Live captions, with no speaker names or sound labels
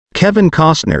Kevin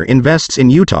Costner invests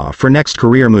in Utah for next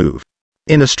career move.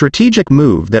 In a strategic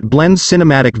move that blends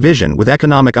cinematic vision with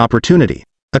economic opportunity,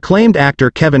 acclaimed actor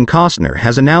Kevin Costner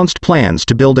has announced plans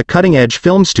to build a cutting-edge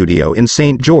film studio in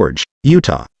St. George,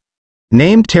 Utah.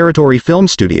 Named Territory Film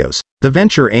Studios, the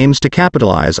venture aims to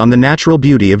capitalize on the natural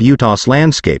beauty of Utah's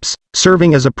landscapes,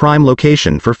 serving as a prime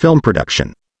location for film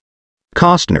production.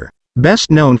 Costner, best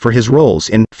known for his roles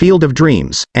in Field of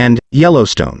Dreams and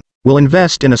Yellowstone, will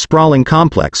invest in a sprawling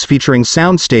complex featuring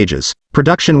sound stages,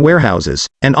 production warehouses,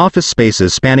 and office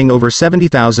spaces spanning over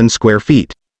 70,000 square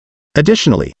feet.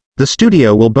 Additionally, the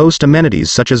studio will boast amenities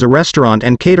such as a restaurant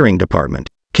and catering department,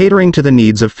 catering to the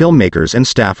needs of filmmakers and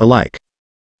staff alike.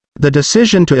 The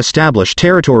decision to establish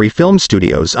Territory Film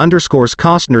Studios underscores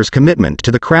Costner's commitment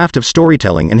to the craft of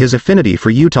storytelling and his affinity for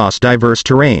Utah's diverse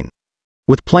terrain.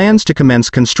 With plans to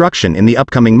commence construction in the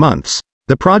upcoming months,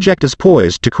 the project is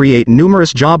poised to create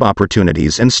numerous job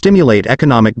opportunities and stimulate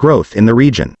economic growth in the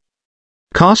region.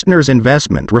 Costner's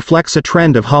investment reflects a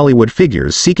trend of Hollywood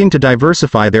figures seeking to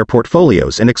diversify their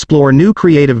portfolios and explore new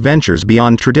creative ventures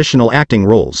beyond traditional acting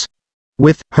roles.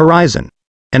 With Horizon,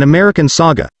 an American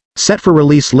saga, set for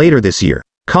release later this year,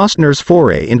 Costner's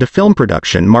foray into film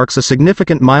production marks a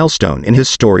significant milestone in his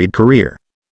storied career.